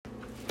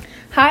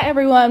Hi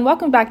everyone,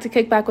 welcome back to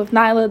Kickback with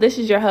Nyla. This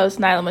is your host,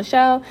 Nyla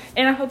Michelle,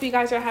 and I hope you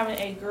guys are having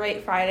a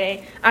great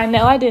Friday. I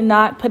know I did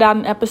not put out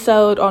an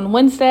episode on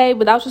Wednesday,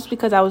 but that was just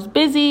because I was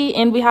busy,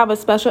 and we have a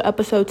special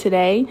episode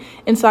today,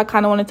 and so I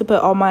kind of wanted to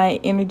put all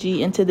my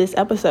energy into this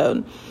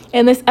episode.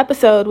 In this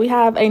episode, we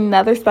have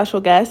another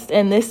special guest,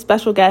 and this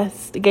special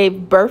guest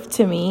gave birth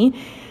to me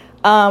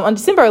on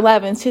December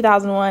 11th,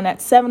 2001 at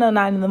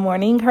 7:09 in the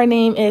morning. Her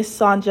name is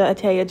Sonja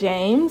Ataya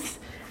James.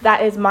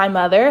 That is my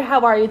mother.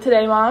 How are you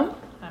today, Mom?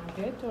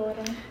 Good,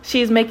 daughter.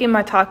 She's making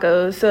my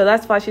tacos, so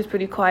that's why she's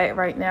pretty quiet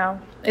right now.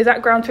 Is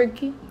that ground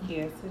turkey?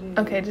 Yes, it is.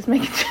 Okay, just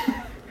making sure.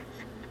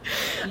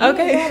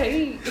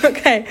 Okay.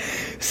 Okay.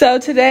 So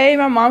today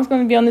my mom's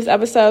going to be on this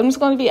episode. I'm just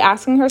going to be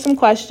asking her some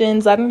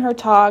questions, letting her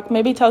talk,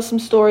 maybe tell some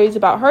stories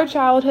about her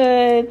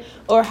childhood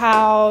or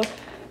how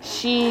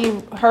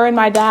her and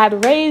my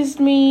dad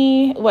raised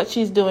me, what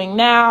she's doing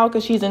now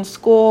because she's in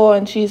school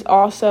and she's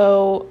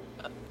also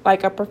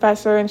like a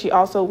professor and she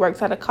also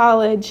works at a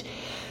college.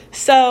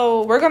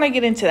 So we're going to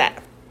get into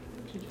that.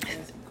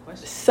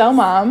 So,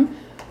 Mom,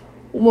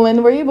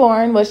 when were you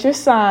born? What's your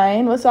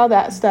sign? What's all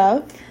that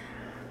stuff?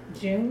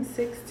 June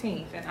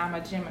 16th, and I'm a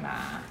Gemini.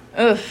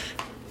 Ugh.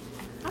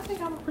 I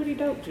think I'm a pretty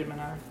dope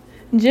Gemini.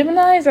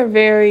 Geminis are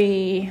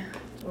very...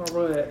 Or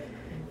what?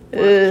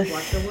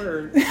 Watch your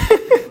words.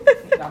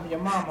 I'm your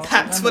mama.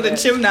 That's what a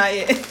Gemini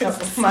is.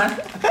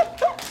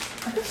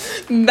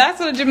 That's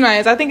what a Gemini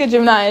is. I think a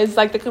Gemini is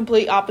like the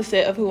complete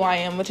opposite of who I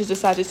am, which is a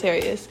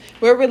Sagittarius.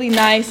 We're really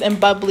nice and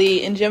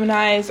bubbly, and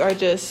Geminis are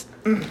just...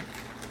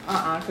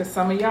 Because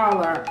some of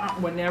y'all are,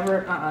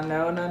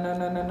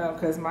 no,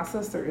 because my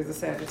sister is a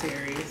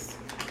Sagittarius.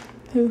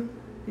 Who?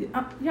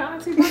 Your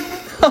auntie Brenda?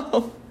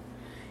 Oh.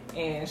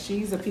 And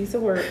she's a piece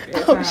of work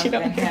at Oh, times she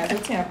don't and care. has a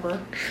temper.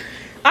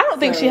 I don't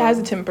think she has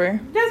a temper.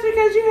 That's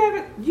because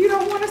you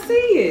don't want to see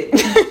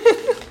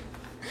it.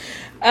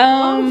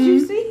 Why would you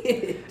see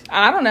it?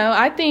 I don't know.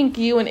 I think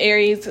you and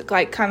Aries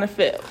like kind of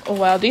fit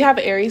well. Do you have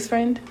an Aries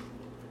friend?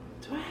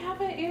 Do I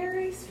have an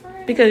Aries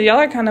friend? Because y'all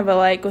are kind of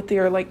alike with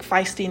your like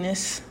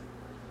feistiness.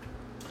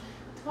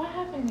 Do I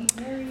have any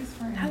Aries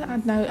friends? I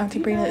know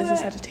Auntie Brina is a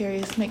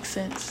Sagittarius. Makes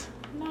sense.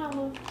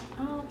 No,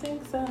 I don't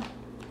think so. I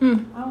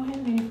don't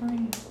have any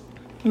friends.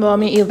 Well,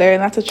 me either,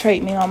 and that's a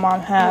trait me and my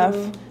mom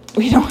have.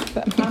 We don't have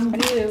that many I'm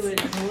friends. good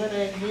with what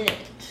I get.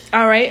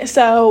 All right.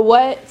 So,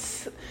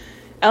 what's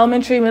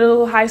elementary,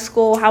 middle, high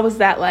school? How was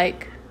that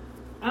like?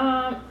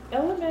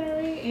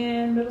 Elementary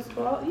and middle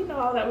school,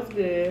 all that was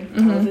good.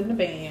 Mm-hmm. I was in the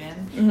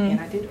band and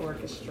I did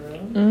orchestra.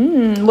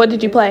 What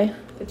did you play?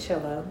 The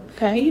cello.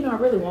 Okay. And, I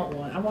really want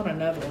one. I want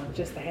another one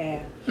just to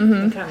have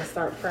and kind of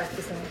start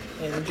practicing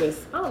and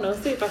just, I don't know,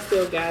 see if I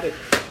still got it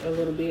a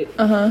little bit.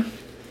 Uh-huh.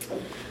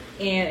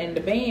 And in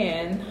the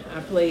band,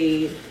 I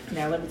played,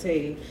 now let me tell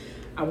you,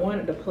 I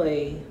wanted to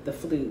play the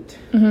flute,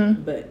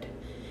 but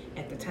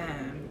at the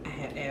time I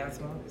had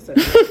asthma. So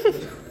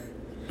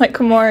Like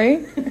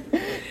Kamari?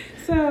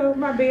 So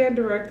my band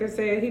director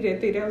said he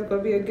didn't think that was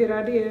going to be a good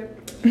idea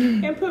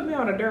and put me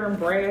on a darn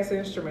brass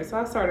instrument. So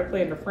I started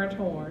playing the French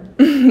horn.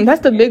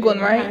 That's the big one,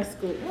 In right? high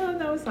school. Well,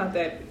 no, it's not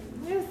that.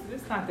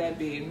 It's not that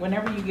big.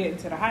 Whenever you get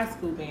into the high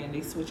school band,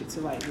 they switch it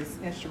to like this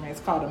instrument.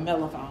 It's called a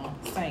mellophone.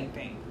 Same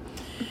thing.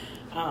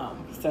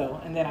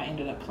 And then I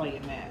ended up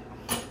playing that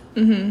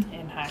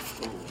in high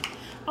school,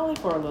 only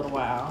for a little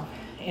while.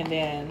 And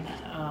then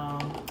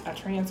I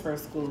transferred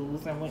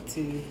schools and went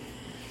to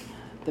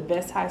the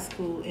best high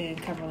school in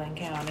Cumberland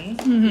County,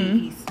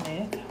 E.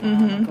 Smith.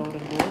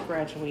 Golden Boy,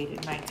 graduated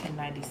in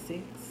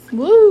 1996.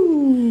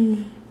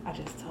 Woo! I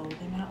just told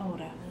them how old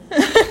I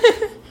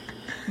was.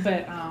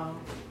 But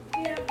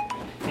yeah.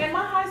 In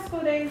my high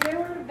school days, they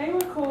were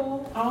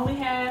cool. I only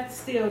had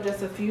still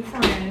just a few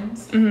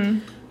friends.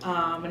 And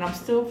I'm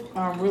still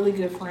really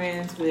good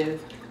friends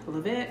with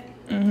Lavette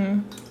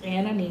and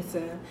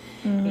Anissa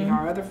and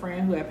our other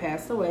friend who had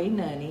passed away,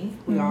 Nunny.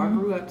 We all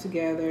grew up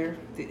together,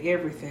 did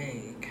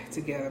everything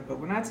together. But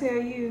when I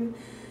tell you,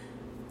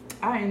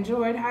 I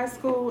enjoyed high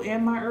school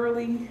and my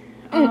early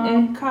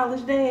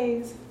college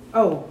days.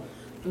 Oh,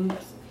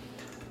 oops.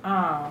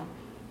 I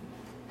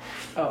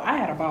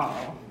had a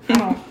ball.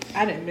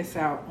 I didn't miss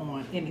out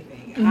on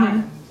anything.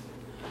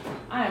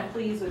 I am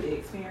pleased with the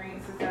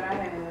experiences that I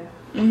had.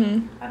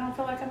 I don't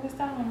feel like I missed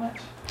out on much.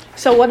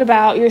 So what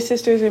about your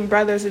sisters and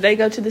brothers? Did they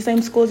go to the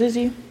same schools as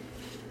you?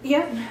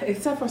 Yeah,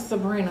 except for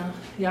Sabrina.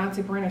 Your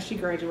auntie Brina, she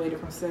graduated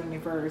from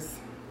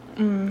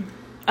 71st.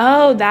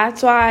 Oh,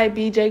 that's why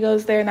BJ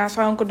goes there, and that's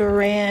why Uncle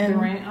Duran.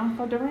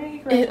 Uncle Duran, he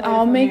graduated It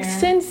all from makes there.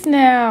 sense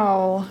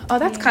now. Oh,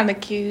 that's kind of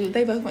cute.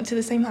 They both went to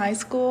the same high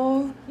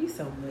school. He's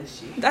so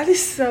mushy. That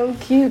is so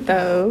cute,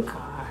 though.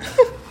 Gosh.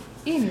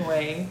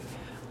 Anyway,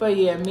 but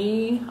yeah,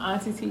 me,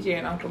 Auntie TJ,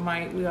 and Uncle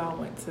Mike, we all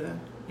went to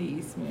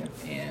E.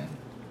 Smith, and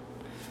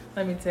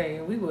let me tell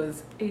you, we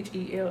was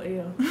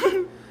HELL.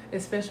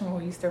 Especially when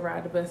we used to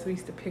ride the bus, we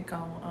used to pick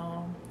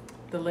on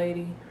the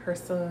lady, her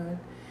son.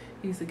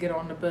 He used to get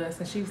on the bus,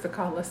 and she used to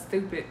call us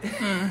stupid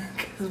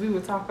because we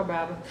would talk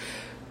about him.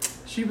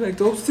 She'd be like,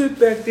 "Don't sit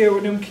back there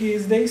with them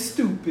kids, they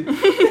stupid."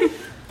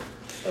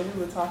 So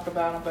we would talk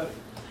about them, but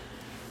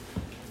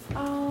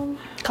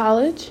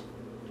College?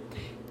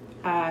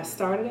 I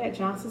started at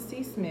Johnson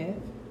C. Smith.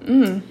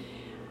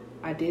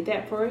 I did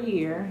that for a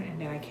year,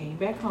 and then I came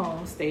back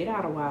home, stayed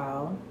out a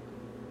while,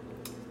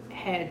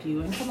 had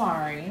you and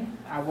Kamari.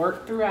 I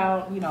worked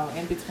throughout,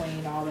 in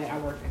between all that. I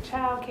worked in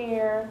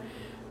childcare,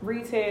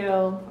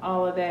 retail,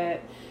 all of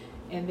that.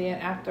 And then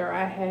after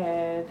I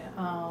had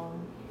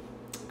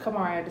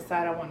Kamari, I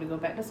decided I wanted to go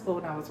back to school,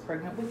 and I was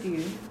pregnant with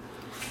you.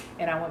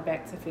 And I went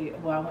back to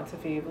I went to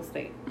Fayetteville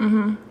State.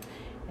 And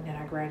then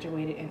I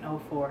graduated in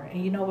 2004.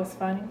 And you know what's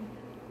funny?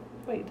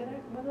 Wait, was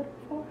it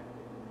 2004?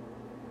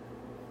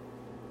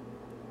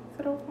 Is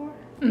it 2004?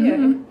 Yeah.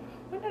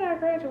 When did I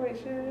graduate,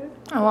 Shug?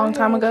 A long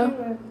time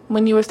ago.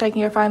 When you was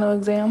taking your final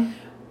exam?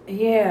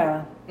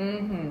 Yeah.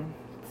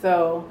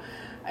 So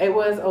it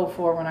was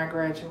 2004 when I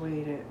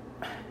graduated.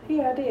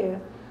 Yeah, I did.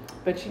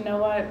 But you know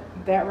what?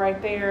 That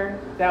right there,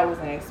 that was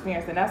an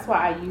experience. And that's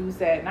why I use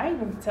that. And I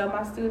even tell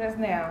my students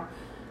now,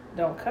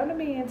 don't come to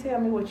me and tell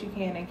me what you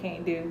can and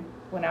can't do.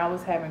 When I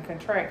was having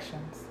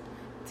contractions,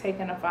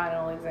 taking a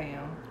final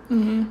exam,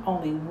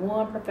 only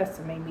one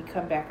professor made me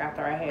come back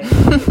after I had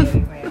that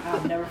exam.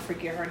 I'll never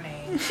forget her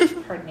name.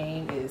 Her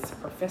name is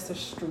Professor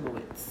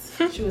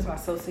Strulitz. She was my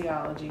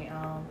sociology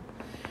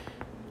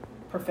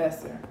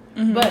professor.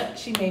 But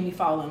she made me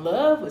fall in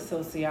love with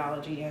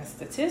sociology and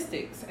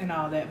statistics and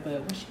all that.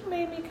 But when she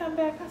made me come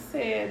back, I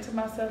said to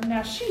myself,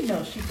 now she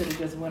knows she could have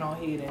just went on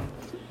ahead and,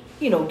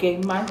 gave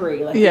me my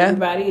grade like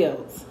everybody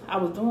else. I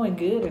was doing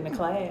good in the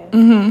class.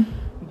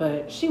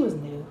 But she was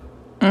new.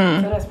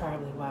 So that's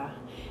probably why.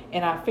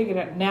 And I figured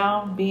out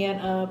now, being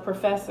a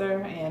professor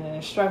and an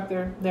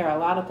instructor, there are a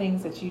lot of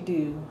things that you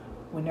do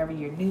whenever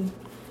you're new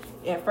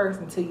at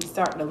first until you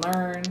start to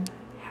learn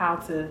how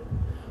to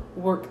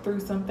work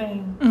through some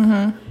things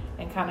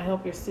and kind of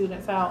help your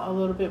students out a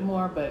little bit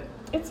more. But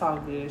it's all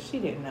good. She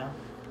didn't know.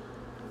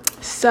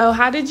 So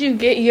how did you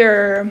get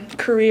your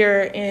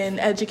career in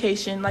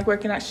education, like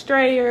working at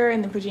Strayer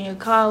and the Virginia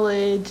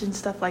College and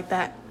stuff like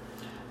that?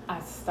 I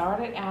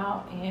started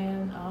out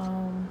in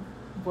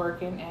I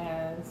worked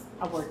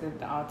at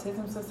the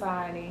Autism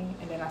Society,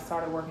 and then I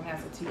started working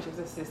as a teacher's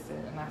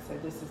assistant. And I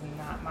said, this is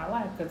not my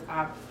life, because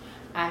I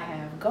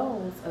have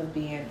goals of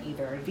being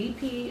either a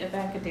VP of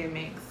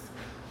academics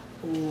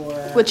or...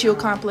 What you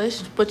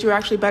accomplished, but you were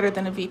actually better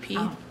than a VP.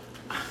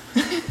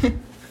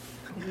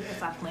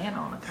 Yes, I plan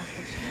on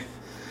accomplishing it.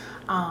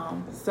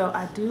 So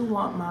I do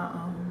want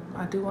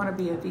to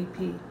be a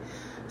VP.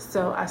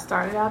 So I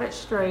started out at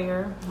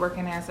Strayer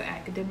working as an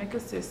academic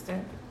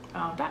assistant.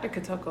 Dr.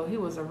 Kotoko, he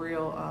was a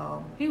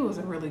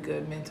really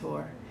good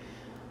mentor.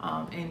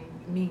 And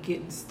me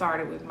getting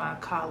started with my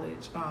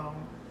college,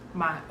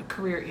 my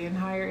career in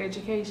higher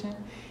education,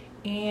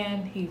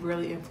 and he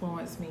really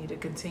influenced me to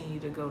continue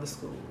to go to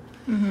school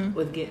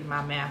with getting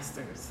my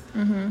master's.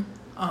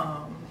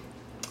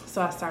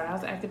 So I started out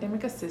as an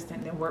academic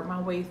assistant, then worked my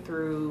way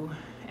through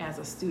as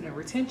a student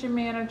retention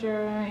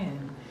manager,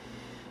 and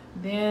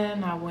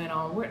then I went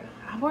on.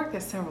 I worked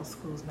at several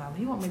schools now.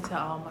 You want me to tell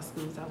all my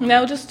schools I went?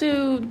 No, just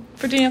do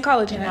Virginia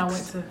College. And I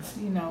went to,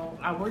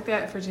 I worked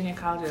at Virginia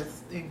College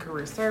in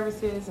career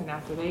services, and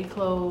after they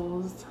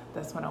closed,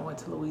 that's when I went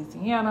to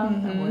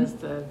Louisiana. I was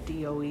the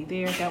DOE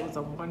there. That was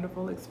a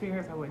wonderful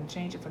experience. I wouldn't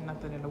change it for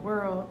nothing in the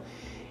world.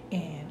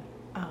 And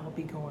I'll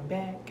be going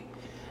back.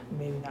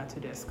 Maybe not to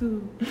that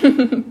school.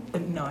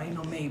 No, ain't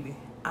no maybe.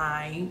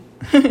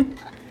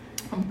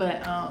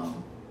 But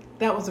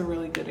that was a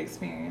really good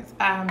experience.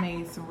 I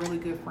made some really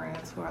good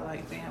friends who are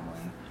like family.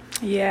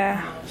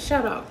 Yeah.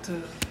 Shout out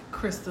to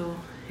Crystal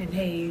and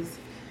Hayes.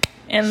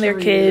 And Sharia,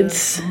 their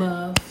kids.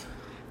 Muff.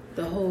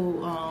 The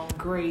whole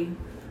Gray,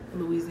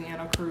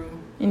 Louisiana crew.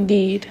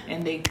 Indeed.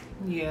 And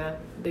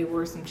they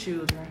were some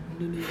children.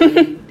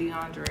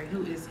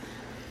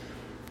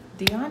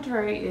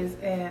 DeAndre is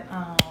at...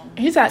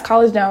 He's at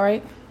college now,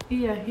 right?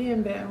 Yeah, he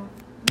in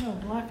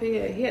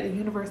Lafayette. He at the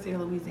University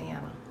of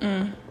Louisiana.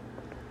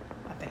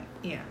 I think,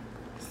 yeah.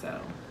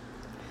 So,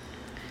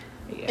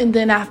 yeah. And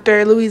then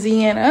after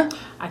Louisiana,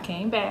 I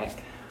came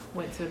back,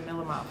 went to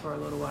Millamont for a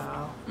little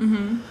while.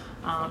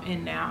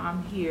 And now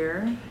I'm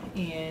here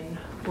in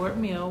Fort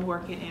Mill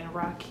working in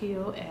Rock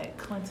Hill at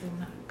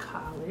Clinton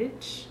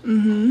College,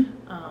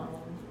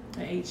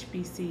 at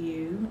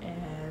HBCU,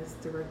 as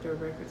Director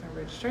of Records and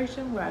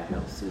Registration, where I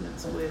help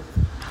students with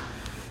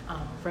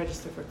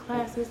register for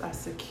classes. I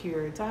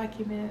secure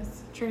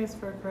documents,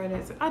 transfer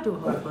credits. I do a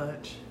whole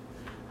bunch.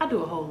 I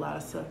do a whole lot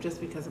of stuff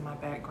just because of my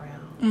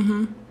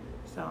background.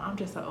 So I'm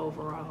just an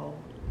overall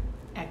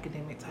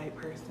academic type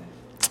person.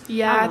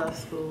 Yeah, I love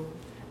school.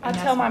 I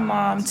tell my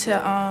mom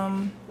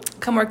to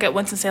come work at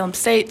Winston-Salem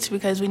State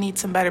because we need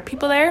some better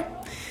people there.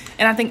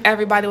 And I think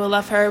everybody will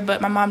love her, but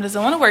my mom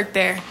doesn't want to work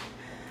there.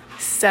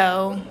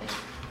 So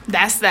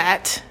that's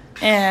that.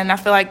 And I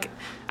feel like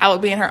I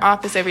would be in her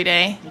office every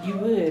day. You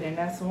would, and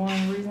that's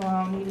one reason why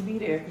I don't need to be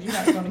there, because you're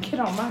not going to get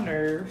on my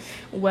nerves.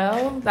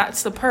 Well,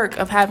 that's the perk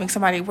of having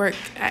somebody work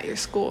at your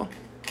school.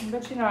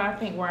 But, I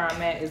think where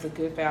I'm at is a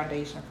good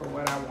foundation for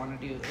what I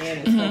want to do, and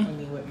it's helping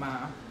me with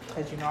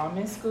because, I'm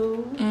in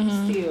school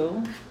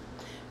still,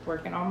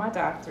 working on my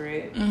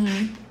doctorate.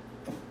 Mm-hmm.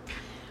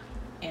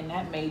 And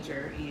that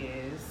major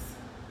is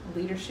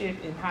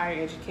leadership in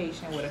higher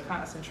education with a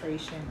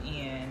concentration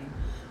in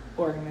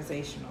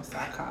organizational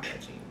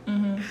psychology.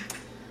 Mm-hmm.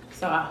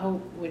 So I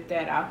hope with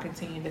that I'll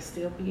continue to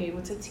still be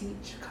able to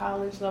teach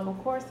college level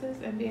courses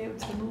and be able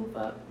to move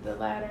up the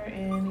ladder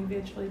and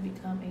eventually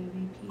become a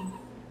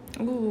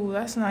VP. Ooh,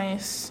 that's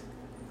nice.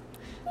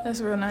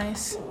 That's real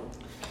nice.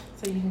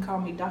 So you can call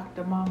me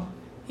Dr. Mama.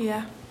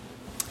 Yeah.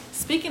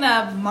 Speaking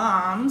of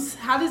moms,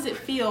 how does it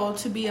feel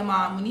to be a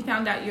mom? When you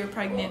found out you were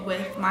pregnant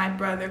with my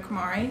brother,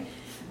 Kamari,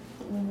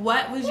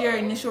 what was your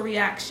initial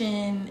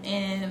reaction,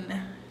 and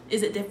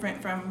is it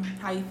different from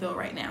how you feel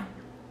right now?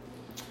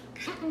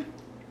 Mm-mm.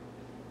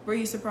 Were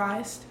you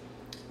surprised?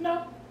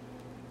 No.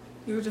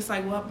 You were just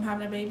like, well, I'm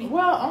having a baby?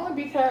 Well,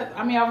 only because,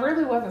 I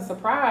really wasn't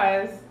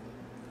surprised.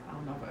 I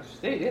don't know if I should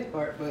say this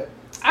part, but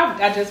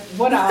I just,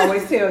 what I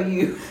always tell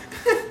you,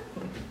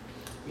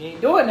 you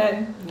ain't doing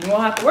nothing, you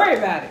won't have to worry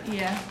about it.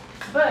 Yeah.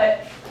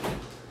 But,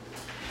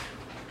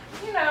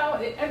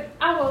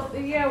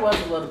 it was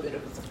a little bit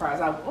of a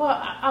surprise.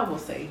 I will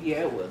say,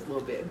 yeah, it was a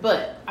little bit.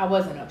 But I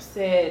wasn't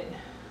upset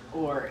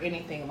or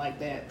anything like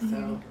that. Mm-hmm.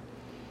 So,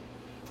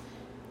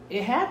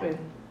 it happened.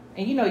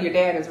 And your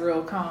dad is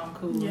real calm,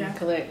 cool, and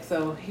collect.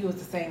 So, he was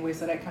the same way.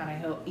 So, that kind of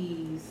helped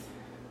ease,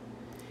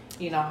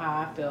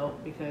 how I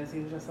felt. Because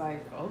he was just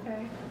like,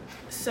 okay.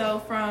 So,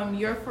 from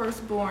your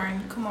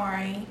firstborn,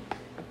 Kamari,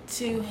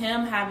 to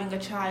him having a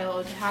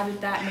child, how did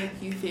that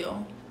make you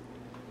feel?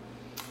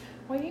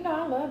 Well,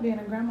 I love being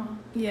a grandma.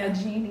 Yeah. A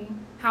genie.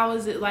 How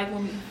was it like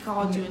when we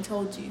called you and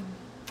told you?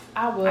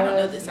 I don't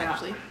know this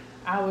actually.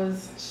 I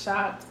was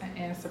shocked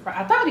and surprised.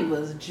 I thought he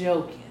was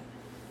joking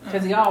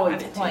because he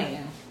always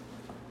playing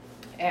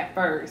at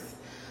first.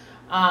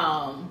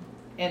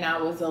 And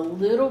I was a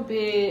little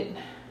bit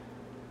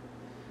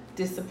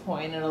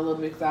disappointed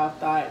because I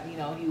thought,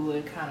 he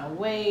would kind of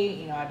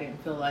wait. I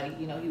didn't feel like,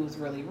 he was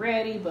really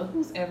ready. But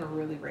who's ever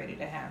really ready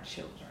to have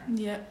children?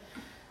 Yep.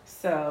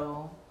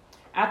 So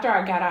after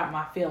I got out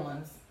my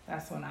feelings,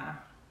 that's when I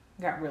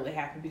got really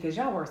happy because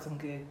y'all were some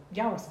good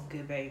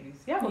babies.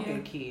 Y'all were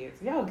good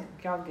kids. Y'all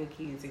good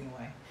kids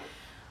anyway.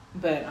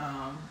 But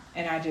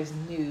and I just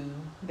knew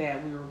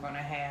that we were gonna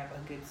have a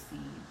good seed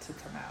to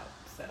come out.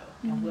 So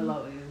and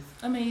Willow is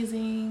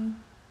amazing.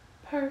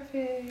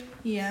 Perfect.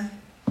 Yeah.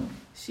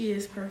 She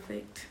is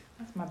perfect.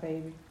 That's my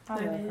baby. I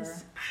love her.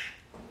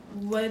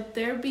 Would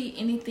there be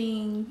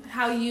anything,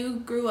 how you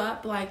grew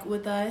up, like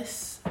with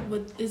us,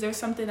 is there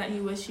something that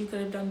you wish you could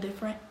have done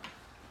different?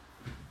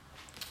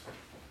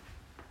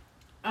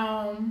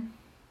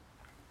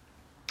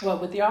 What,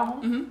 with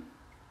y'all? Mm-hmm.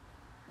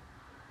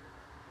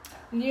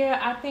 Yeah,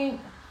 I think,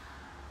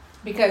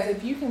 because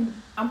if you can,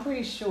 I'm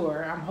pretty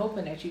sure, I'm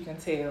hoping that you can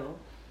tell,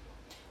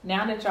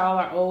 now that y'all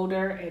are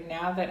older and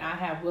now that I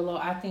have Willow,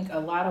 I think a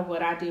lot of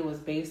what I did was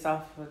based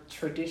off of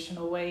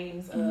traditional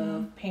ways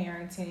of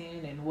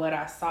parenting and what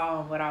I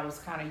saw and what I was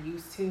kind of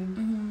used to.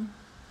 Mm-hmm.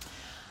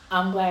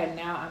 I'm glad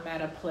now I'm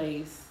at a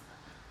place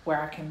where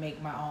I can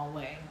make my own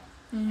way.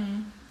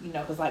 Mm-hmm.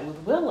 Because like with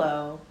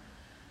Willow,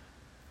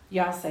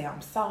 y'all say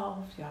I'm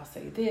soft, y'all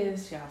say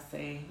this, y'all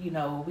say,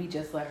 we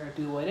just let her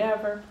do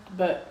whatever.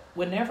 But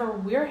whenever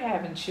we're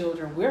having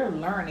children, we're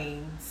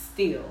learning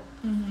still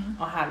on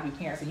how to be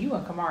parents. And you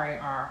and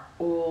Kamari are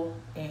oil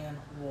and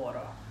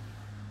water.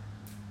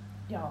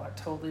 Y'all are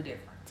totally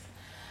different.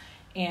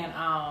 And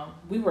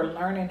we were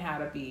learning how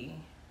to be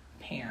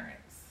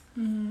parents.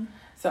 Mm-hmm.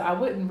 So I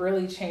wouldn't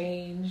really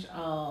change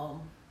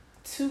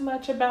too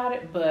much about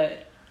it,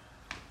 but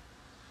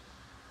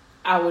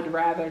I would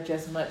rather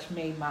just much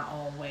make my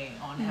own way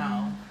on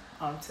how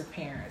to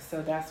parent.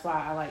 So that's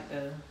why I like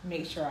to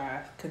make sure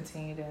I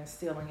continue to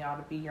instill in y'all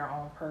to be your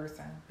own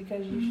person,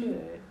 because you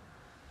should.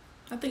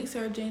 I think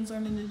Sarah Jane's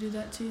learning to do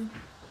that too.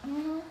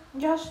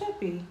 Y'all should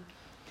be.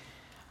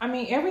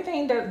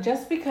 Everything that,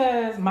 just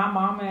because my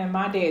mama and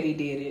my daddy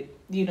did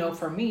it,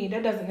 for me,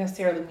 that doesn't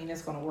necessarily mean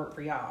it's going to work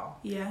for y'all.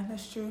 Yeah,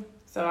 that's true.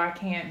 So I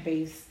can't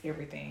base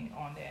everything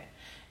on that.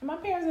 And my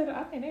parents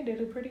I think they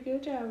did a pretty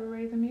good job of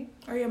raising me.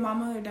 Are you a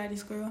mama or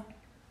daddy's girl?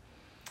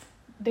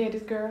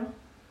 Daddy's girl.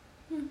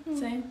 Mm-hmm.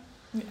 Same.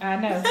 I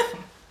know.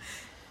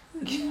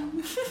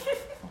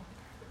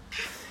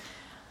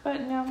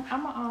 But no,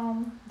 I'm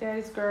a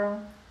daddy's girl.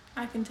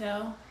 I can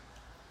tell.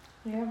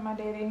 Yeah, my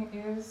daddy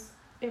is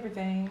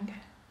everything.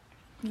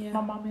 Yeah. My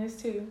mom is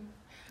too.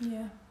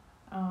 Yeah.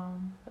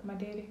 But my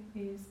daddy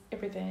is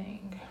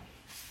everything.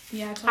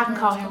 Yeah, I can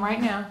call him right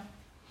now.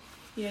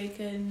 Yeah, you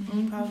could.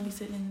 He'd probably be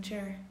sitting in the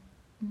chair.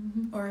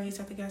 Or he's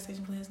at the gas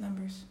station playing his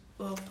numbers.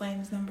 Well, playing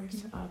his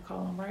numbers. I'll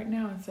call him right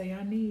now and say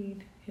I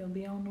need. He'll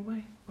be on the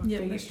way.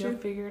 Yeah, that's true. He'll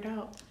figure it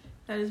out.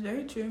 That is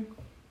very true.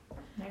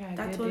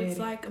 That's what it's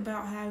like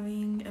about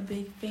having a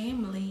big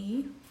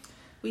family.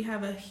 We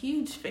have a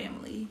huge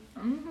family.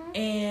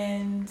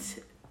 And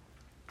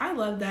I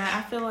love that.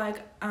 I feel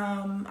like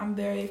I'm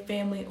very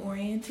family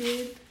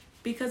oriented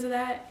because of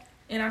that.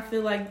 And I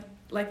feel like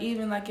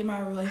even like in my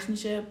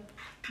relationship,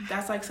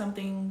 that's like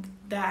something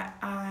that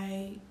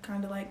I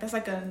kind of like. That's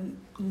like a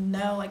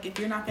no. Like if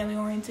you're not family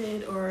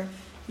oriented or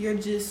you're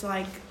just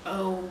like,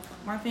 oh,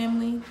 my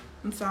family,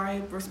 I'm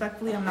sorry,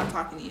 respectfully, I'm not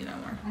talking to you no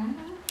more.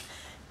 Mm-hmm.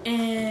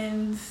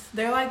 And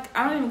they're like,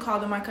 I don't even call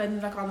them my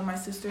cousins, I call them my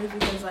sisters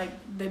because like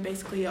they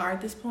basically are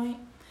at this point.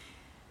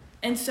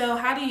 And so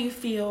how do you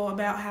feel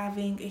about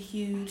having a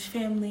huge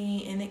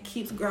family and it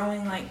keeps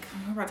growing? Like,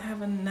 we're about to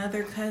have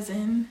another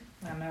cousin.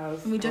 I know.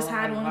 And we just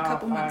had one a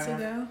couple months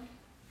ago.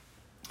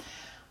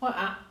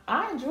 Well,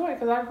 I enjoy it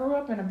because I grew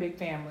up in a big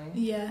family.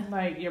 Yeah.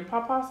 Like, your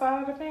papa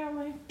side of the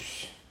family,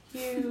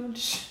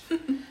 huge.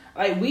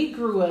 Like, we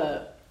grew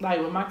up,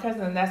 like, with my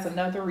cousin, that's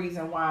another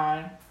reason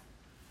why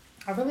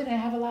I really didn't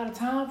have a lot of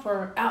time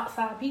for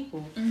outside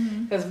people.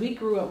 Because we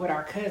grew up with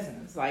our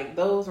cousins. Like,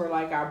 those were,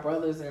 like, our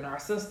brothers and our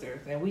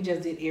sisters. And we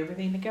just did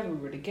everything together. We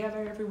were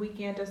together every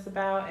weekend just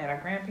about at our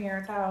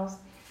grandparents' house.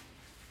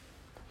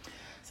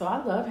 So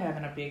I love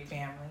having a big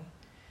family.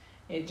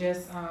 It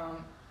just,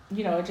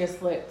 it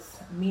just lets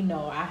me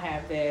know I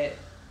have that,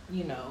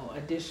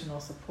 additional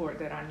support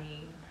that I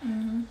need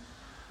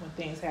when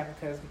things happen.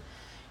 Because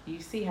you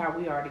see how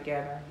we are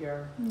together.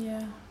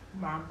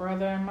 My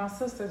brother and my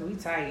sisters, we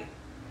tight.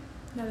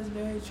 That is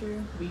very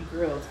true. We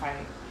real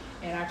tight.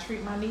 And I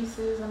treat my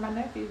nieces and my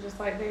nephews just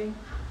like they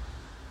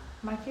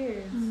my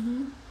kids.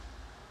 And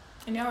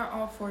y'all are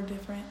all four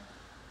different.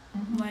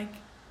 Like,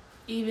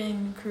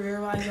 even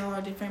career-wise, y'all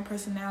are different.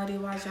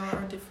 Personality-wise, y'all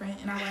are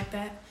different. And I like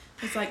that.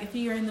 It's like, if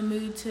you're in the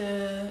mood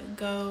to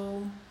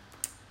go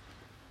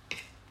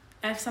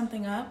F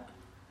something up,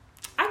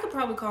 I could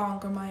probably call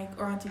Uncle Mike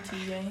or Auntie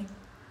TJ.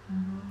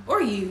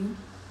 Or you.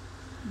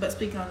 But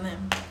speaking on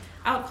them,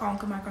 I would call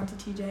Uncle Mike or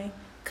Auntie TJ.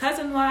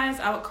 Cousin-wise,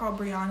 I would call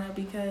Brianna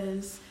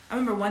because I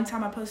remember one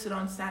time I posted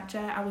on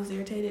Snapchat, I was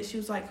irritated. She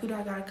was like, who do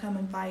I gotta come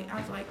and fight?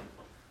 I was like,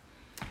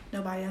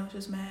 nobody. I was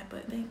just mad,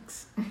 but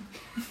thanks.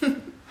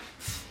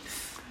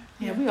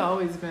 Yeah, we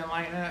always been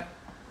like that.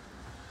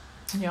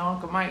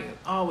 Uncle Mike,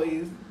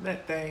 always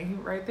that thing. He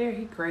right there,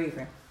 he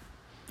crazy.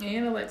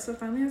 And Alexa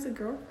finally has a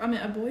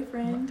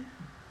boyfriend.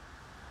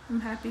 I'm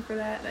happy for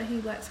that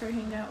he lets her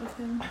hang out with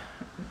him.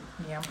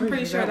 Yeah, I'm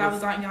pretty sure that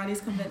was Aunt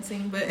Yanni's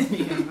convincing, but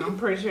yeah, I'm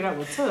pretty sure that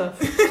was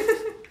tough.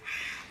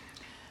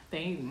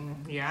 I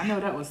know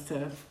that was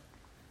tough.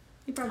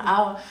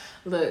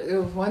 Look, it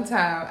was one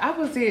time I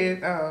was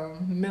in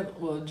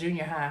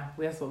junior high.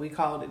 That's what we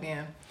called it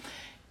then.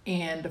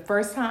 And the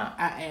first time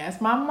I asked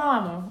my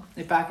mama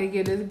if I could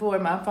get this boy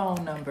my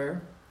phone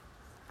number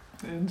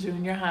in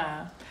junior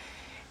high,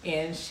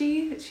 and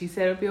she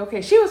said it'd be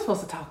okay. She was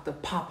supposed to talk to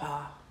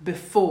Papa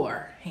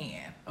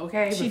beforehand,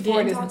 okay? She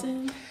didn't talk to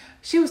him?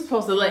 She was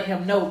supposed to let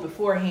him know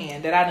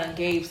beforehand that I done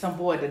gave some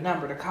boy the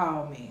number to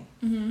call me.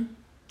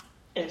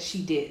 And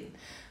she didn't.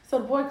 So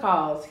the boy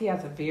calls. He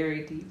has a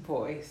very deep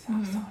voice. I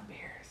was so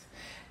embarrassed.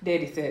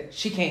 Daddy said,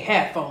 she can't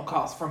have phone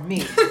calls from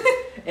me.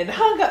 And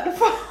hung up the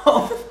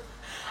phone.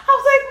 I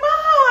was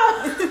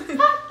like,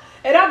 Mom!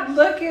 And I'm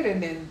looking,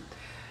 and then,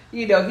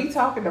 he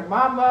talking to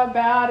Mama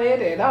about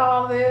it and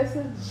all this.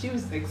 And she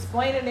was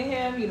explaining to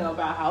him,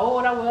 about how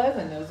old I was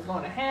and it was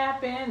going to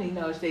happen.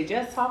 They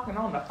just talking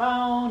on the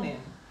phone. And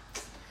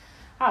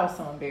I was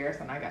so embarrassed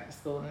when I got to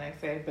school the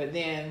next day. But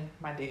then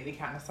my daddy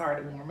kind of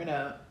started warming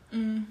up.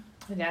 And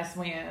that's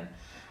when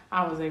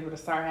I was able to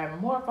start having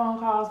more phone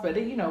calls. But,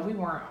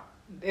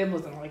 it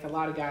wasn't like a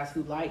lot of guys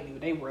who liked me.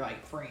 They were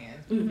like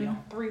friends. We would be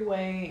on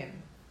three-way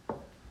and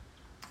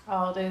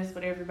all this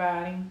with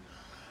everybody.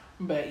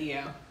 But,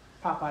 yeah.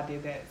 Papa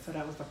did that, so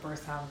that was the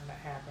first time that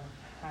happened.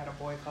 I had a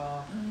boy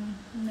call.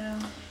 No.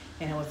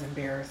 And it was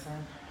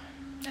embarrassing.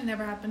 That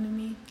never happened to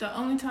me. The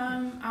only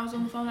time I was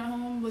on the phone at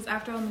home was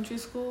after elementary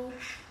school.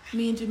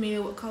 Me and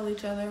Jamia would call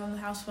each other on the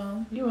house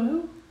phone. You and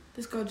who?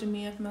 This girl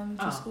Jamia from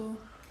elementary school.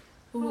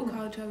 We would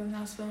call each other on the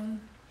house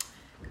phone.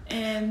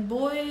 And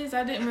boys,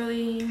 I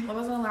wasn't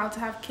allowed to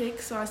have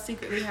Kick, so I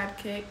secretly had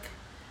Kick.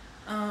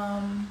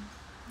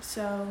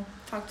 So,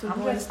 talk to the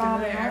boys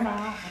through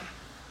there.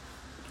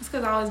 It's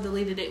because I always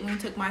deleted it when you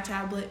took my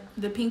tablet,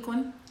 the pink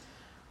one.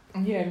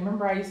 Yeah,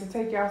 remember I used to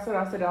take y'all. I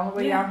said the only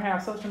way y'all can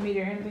have social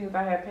media or anything is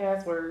I had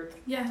passwords.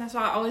 Yeah, that's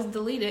why I always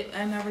delete it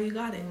whenever you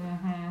got it.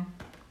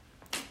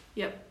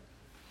 Yep.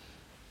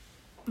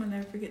 I'll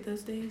never forget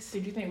those days.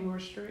 Did you think we were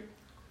strict?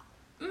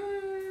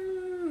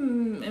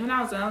 And when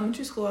I was in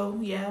elementary school,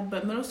 yeah,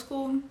 but middle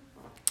school,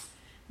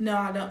 no,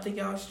 I don't think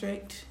y'all were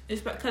strict. It's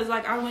because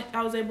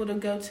I was able to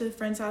go to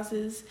friends'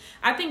 houses.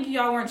 I think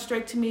y'all weren't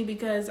strict to me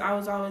because I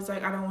was always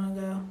like, I don't want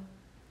to go.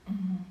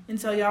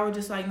 And so y'all were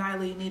just like,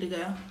 Nyla, you need to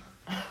go.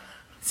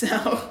 So,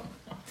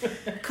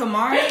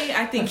 Kamari,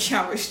 I think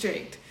y'all were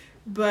strict.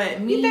 But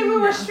me, you think we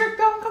were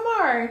strict on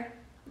Kamari?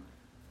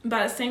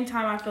 But at the same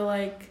time, I feel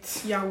like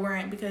y'all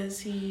weren't because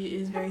he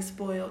is very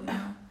spoiled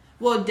now.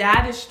 Well,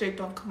 Dad is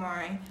strict on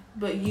Kamari,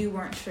 but you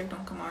weren't strict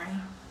on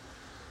Kamari.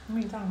 What are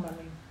you talking about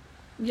me?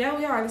 Yeah,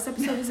 we are. This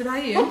episode is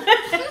about you.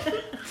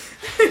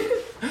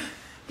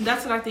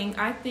 That's what I think.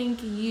 I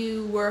think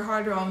you were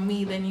harder on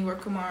me than you were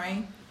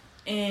Kamari.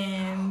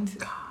 And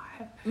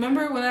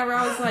Remember whenever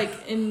I was like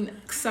in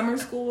summer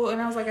school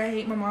and I was like, I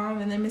hate my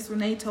mom, and then Miss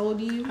Renee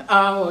told you?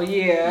 Oh,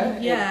 yeah.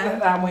 Yeah.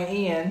 I went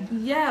in.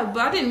 Yeah,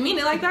 but I didn't mean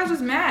it like that. I was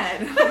just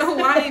mad. I don't know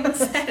why I even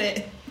said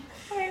it.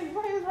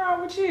 What is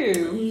wrong with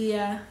you?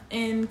 Yeah,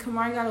 and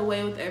Kamari got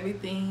away with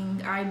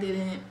everything. I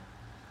didn't.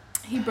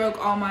 He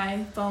broke all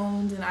my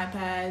phones and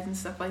iPads and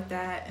stuff like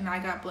that, and I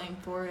got blamed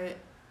for it.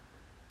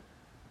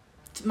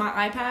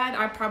 My iPad,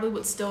 I probably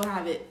would still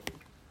have it,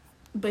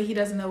 but he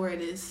doesn't know where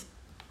it is.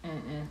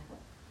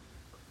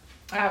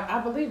 I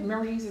believe,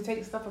 remember he used to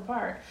take stuff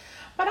apart.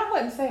 But I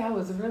wouldn't say I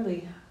was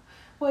really,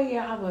 well,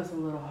 yeah, I was a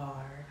little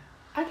hard.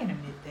 I can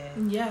admit that.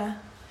 Yeah.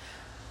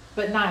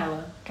 But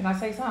Nyla, can I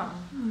say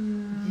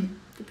something?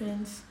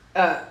 Depends.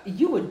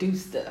 You would do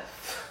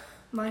stuff.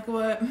 Like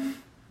what?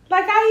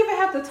 Like I even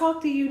have to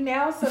talk to you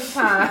now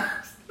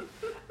sometimes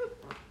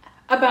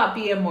about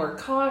being more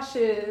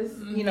cautious,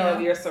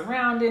 of your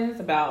surroundings,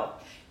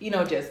 about,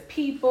 just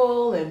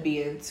people and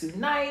being too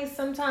nice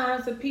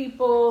sometimes to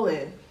people.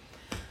 And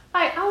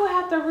like, I would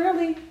have to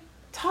really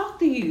talk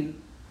to you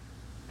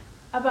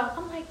about,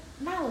 I'm like,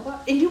 Nyla,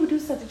 what? And you would do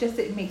stuff that just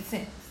didn't make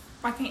sense.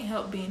 I can't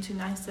help being too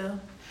nice though.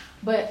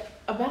 But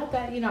about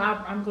that,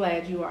 I'm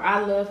glad you are. I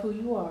love who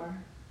you are.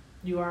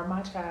 You are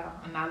my child,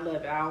 and I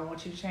love it. I don't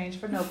want you to change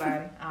for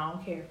nobody. I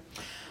don't care.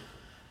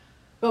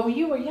 But when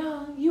you were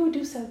young, you would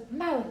do something.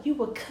 Nyla, you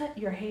would cut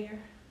your hair.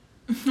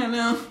 I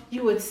know.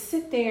 You would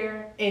sit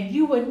there, and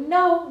you would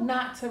know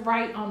not to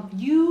write on.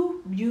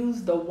 You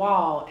use the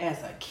wall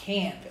as a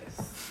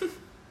canvas.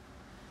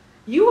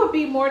 You would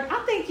be more.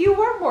 I think you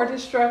were more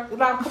destructive.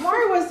 Now,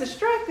 Kamari was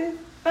destructive,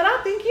 but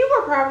I think you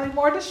were probably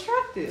more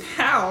destructive.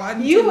 How?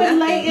 You would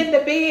lay in the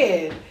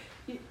bed,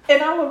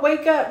 and I would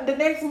wake up the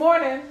next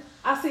morning.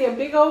 I see a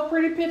big old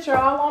pretty picture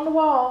all on the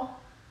wall.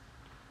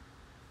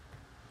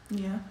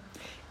 Yeah.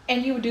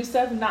 And you would do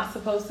stuff you're not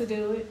supposed to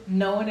do it,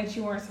 knowing that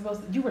you weren't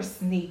supposed to. You were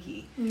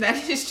sneaky.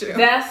 That is true.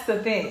 That's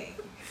the thing.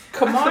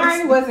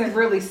 Kamari wasn't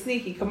really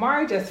sneaky.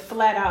 Kamari just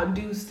flat out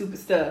do stupid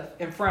stuff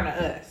in front of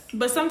us.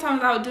 But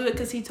sometimes I would do it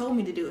because he told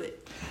me to do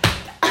it.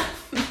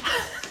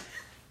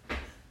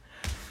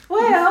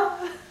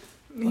 Well.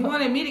 He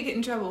wanted me to get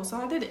in trouble, so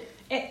I did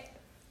it.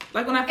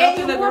 Like when I fell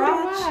through the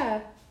garage.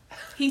 Why?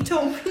 He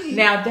told me.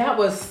 Now that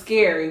was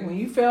scary when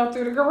you fell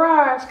through the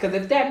garage, because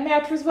if that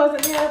mattress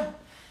wasn't there.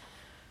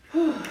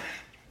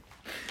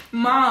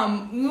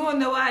 Mom, you want to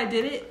know why I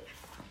did it?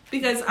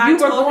 Because you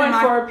were going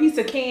for a piece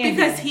of candy.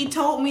 Because he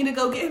told me to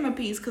go get him a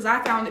piece, because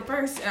I found it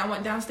first, and I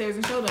went downstairs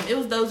and showed him. It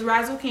was those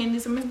Razzle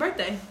candies from his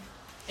birthday,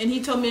 and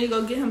he told me to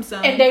go get him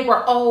some. And they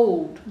were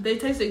old. They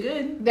tasted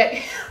good.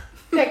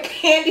 That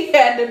candy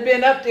had to have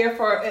been up there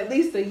for at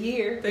least a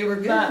year. They were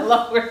good. Not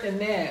longer than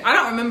that. I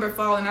don't remember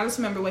falling. I just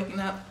remember waking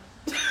up.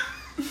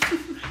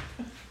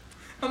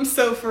 I'm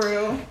so for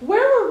real.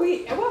 Where were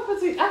we? What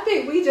was we? I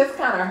think we just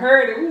kind of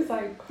heard it. We was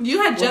like,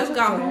 you had just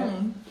got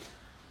home.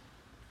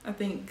 I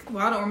think.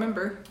 Well, I don't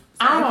remember.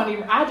 So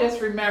I just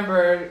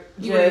remember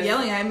you were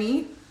yelling at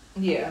me.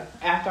 Yeah,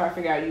 after I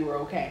figured out you were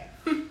okay.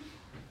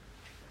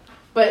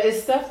 But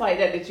it's stuff like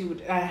that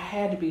I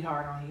had to be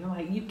hard on you.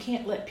 Like, you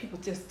can't let people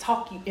just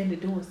talk you into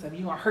doing stuff.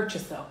 You're gonna hurt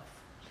yourself.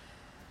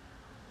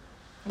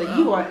 Like,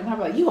 and I'm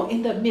like, you gonna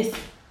end up missing.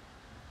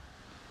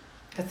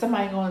 Because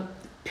somebody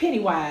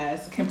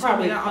Pennywise can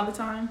probably that all the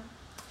time.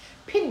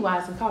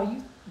 Pennywise can call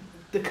you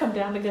to come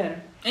down the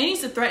gutter. And he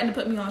used to threaten to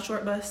put me on a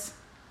short bus.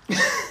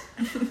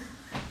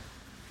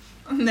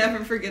 I'll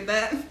never forget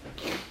that.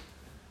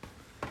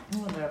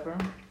 Whatever.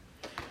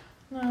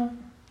 No,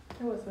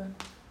 it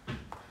wasn't.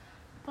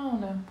 I don't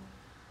know.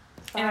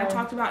 Sorry. And I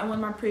talked about in one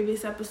of my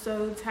previous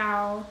episodes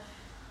how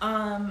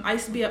I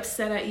used to be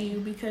upset at you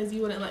because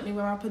you wouldn't let me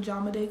wear my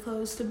pajama day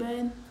clothes to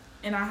bed,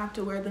 and I have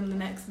to wear them the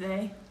next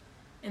day,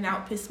 and that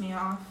would piss me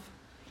off.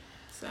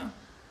 So,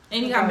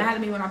 and you got mad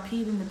at me when I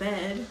peed in the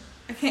bed.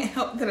 I can't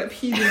help that I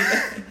peed in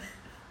the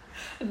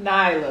bed.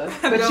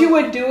 Nyla, but you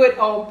would do it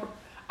on.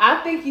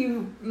 I think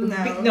you.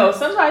 No,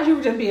 sometimes you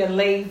were just being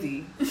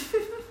lazy.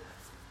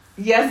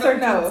 Yes or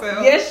no?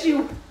 So. Yes,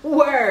 you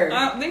were.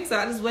 I don't think so.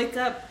 I just wake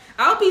up.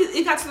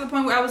 It got to the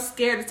point where I was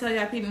scared to tell you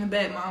I peed in the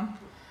bed, Mom.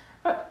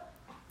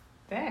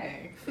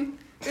 Dang.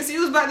 Because he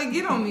was about to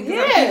get on me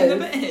because I peed in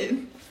the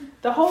bed.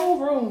 The whole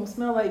room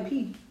smelled like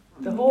pee.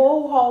 The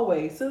whole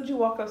hallway. As soon as you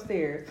walk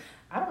upstairs.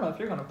 I don't know if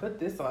you're going to put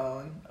this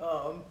on.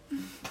 You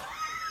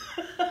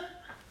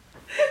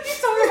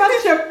talking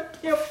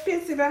about your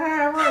pissy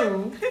behind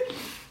room.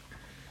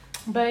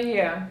 But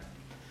yeah.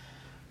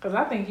 Because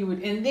I think you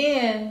would. And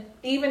then,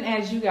 even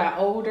as you got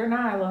older,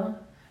 Nyla,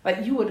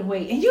 like you would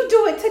wait. And you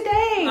do it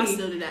today. I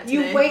still do that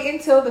today. You wait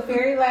until the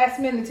very last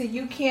minute until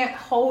you can't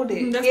hold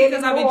it. That's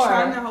because I've been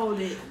trying to hold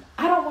it.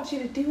 I don't want you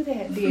to do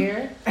that,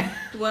 dear.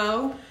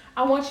 Well,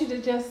 I want you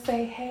to just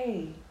say,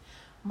 hey,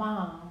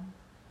 Mom,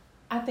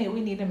 I think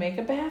we need to make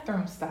a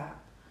bathroom stop.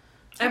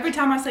 Every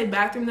time I say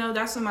bathroom, though,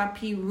 that's when my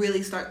pee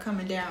really start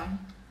coming down.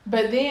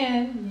 But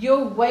then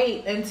you'll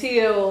wait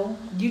until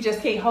you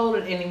just can't hold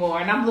it anymore.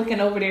 And I'm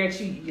looking over there at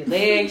you, your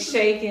legs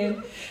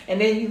shaking.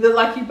 And then you look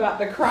like you're about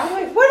to cry. I'm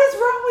like, what is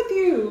wrong with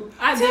you?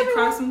 I did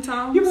cry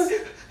sometimes. You're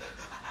like,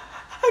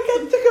 I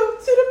got to go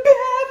to the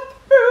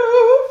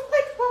bathroom.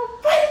 Like, well,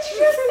 why did you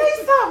just say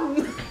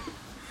something?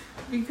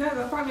 Because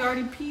I probably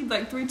already peed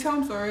like 3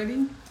 times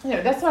already.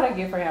 Yeah, that's what I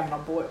get for having a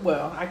boy.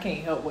 Well, I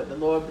can't help what the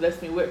Lord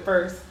blessed me with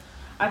first.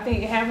 I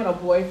think having a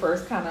boy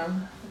first kind of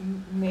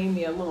made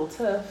me a little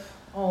tough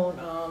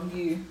on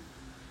you.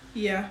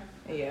 Yeah.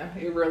 Yeah,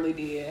 it really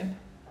did.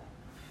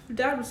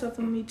 Dad was tough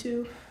on me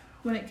too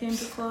when it came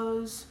to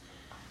clothes.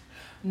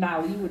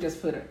 Nah, you would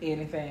just put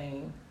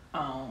anything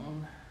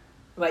on.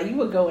 Like, you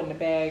would go in the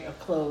bag of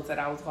clothes that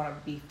I was going to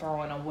be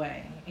throwing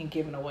away and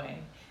giving away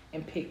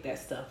and pick that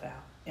stuff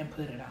out and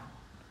put it on.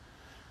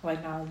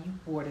 Like, nah, you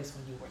wore this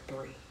when you were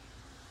 3.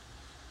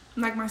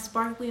 Like my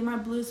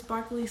blue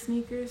sparkly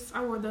sneakers.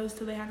 I wore those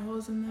till they had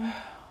holes in them.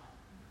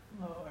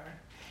 Lord.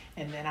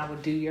 And then I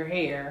would do your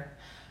hair.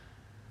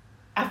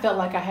 I felt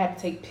like I had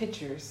to take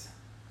pictures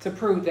to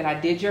prove that I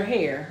did your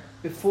hair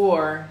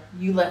before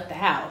you left the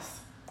house.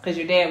 Because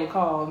your dad would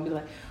call and be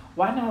like,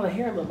 why not let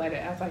hair look like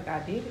that? I was like, I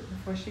did it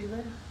before she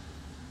left.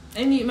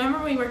 And you remember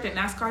when you worked at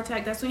NASCAR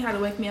Tech? That's when you had to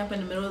wake me up in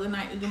the middle of the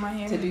night to do my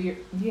hair. To do your,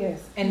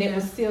 yes. And it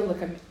would still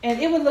look and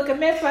it would look a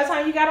mess by the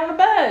time you got on the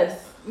bus.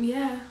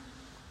 Yeah.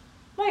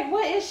 Like,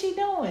 what is she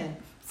doing?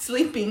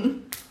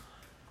 Sleeping.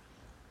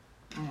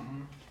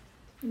 Mm-mm.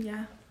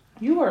 Yeah.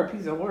 You were a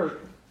piece of work.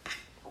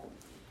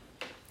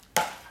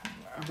 A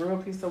real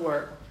piece of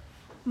work.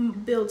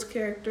 Builds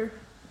character.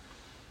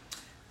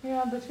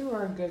 Yeah, but you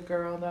were a good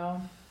girl,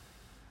 though.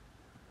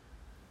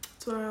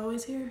 That's what I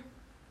always hear.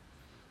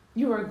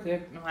 You were a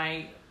good,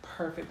 like,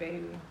 perfect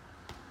baby.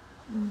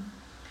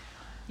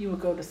 You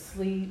would go to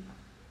sleep.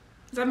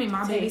 Does that mean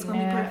my baby's going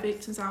to be naps.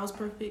 perfect since I was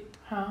perfect?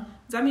 Huh?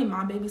 Does that mean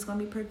my baby's going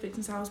to be perfect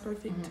since I was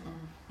perfect?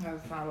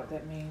 That's not what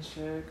that means,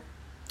 Suge.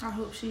 I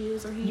hope she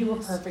is or he You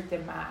is. were perfect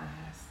in my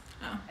eyes.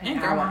 Oh, and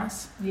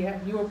grandma's. Yeah,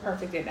 you were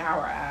perfect in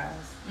our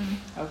eyes.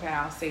 Okay,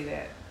 I'll say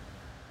that.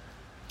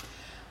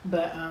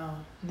 But,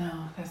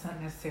 no, that's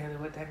not necessarily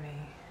what that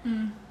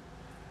means.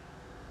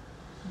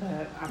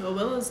 But Well,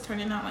 Willa's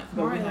turning out like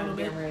but Mario we're a little not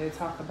bit. getting ready to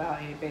talk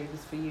about any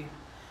babies for you.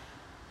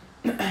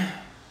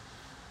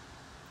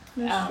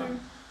 That's true.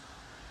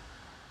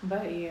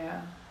 But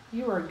yeah,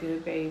 you were a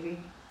good baby.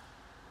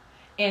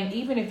 And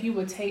even if you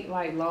would take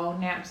like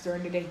long naps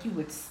during the day, you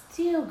would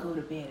still go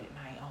to bed at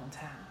night on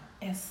time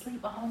and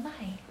sleep all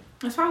night.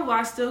 That's probably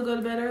why I still go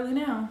to bed early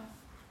now.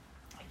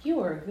 You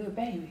were a good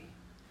baby.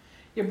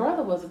 Your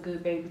brother was a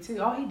good baby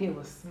too. All he did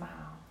was smile.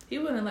 He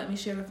wouldn't let me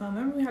share the phone.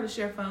 Remember we had to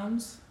share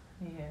phones?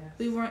 Yes.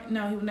 He would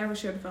never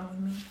share the phone with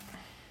me.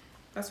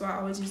 That's why I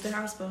always used the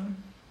house phone.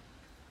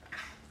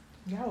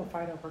 Y'all would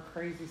fight over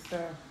crazy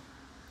stuff.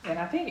 And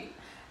I think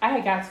I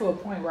had got to a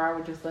point where I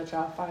would just let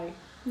y'all fight.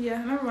 Yeah, I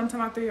remember one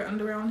time I threw your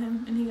underwear on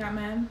him and he got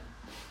mad.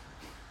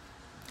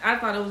 I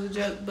thought it was a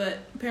joke, but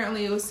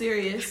apparently it was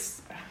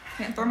serious.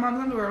 Can't throw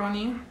mom's underwear on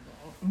you.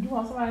 You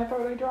want somebody to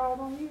throw their drawers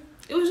on you?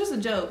 It was just a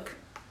joke.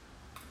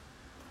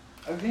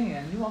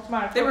 Again, you want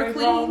somebody to They throw were their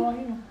clean. drawers on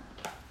you?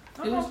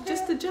 It was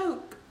just a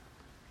joke.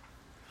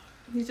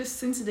 He's just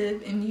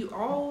sensitive and you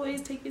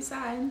always take his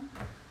side.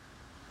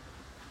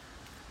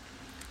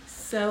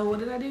 So what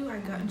did I do? I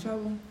got in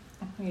trouble.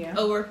 Yeah.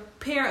 Over a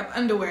pair of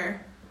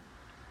underwear.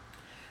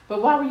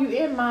 But why were you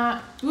in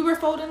my... We were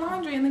folding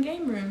laundry in the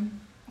game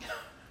room.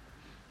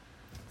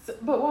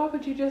 But why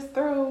would you just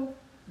throw...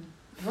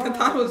 I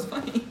thought it was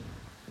funny.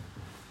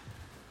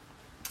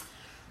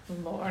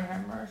 Lord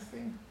have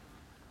mercy.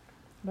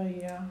 But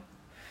yeah.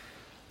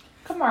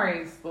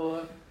 Kamari's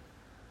spoiled.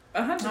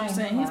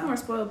 100%. He's more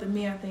spoiled than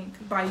me, I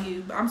think, by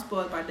you. But I'm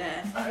spoiled by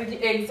Dad.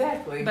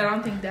 Exactly. But I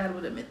don't think Dad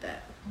would admit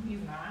that. He's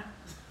not.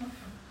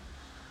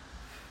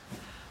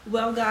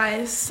 Well,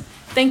 guys,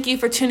 thank you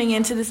for tuning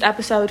into this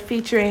episode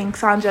featuring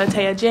Sandra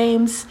Taya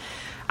James.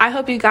 I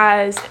hope you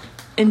guys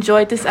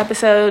enjoyed this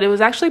episode. It was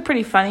actually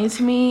pretty funny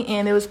to me,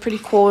 and it was pretty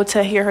cool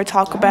to hear her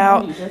talk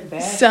about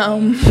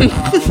some.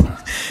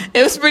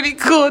 It was pretty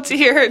cool to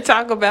hear her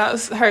talk about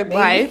her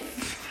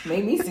life.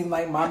 Made me seem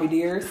like mommy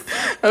dears.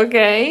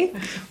 Okay,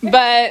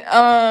 but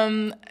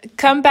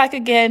come back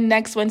again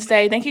next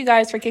Wednesday. Thank you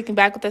guys for kicking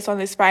back with us on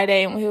this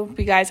Friday, and we hope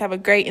you guys have a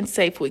great and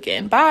safe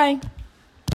weekend. Bye.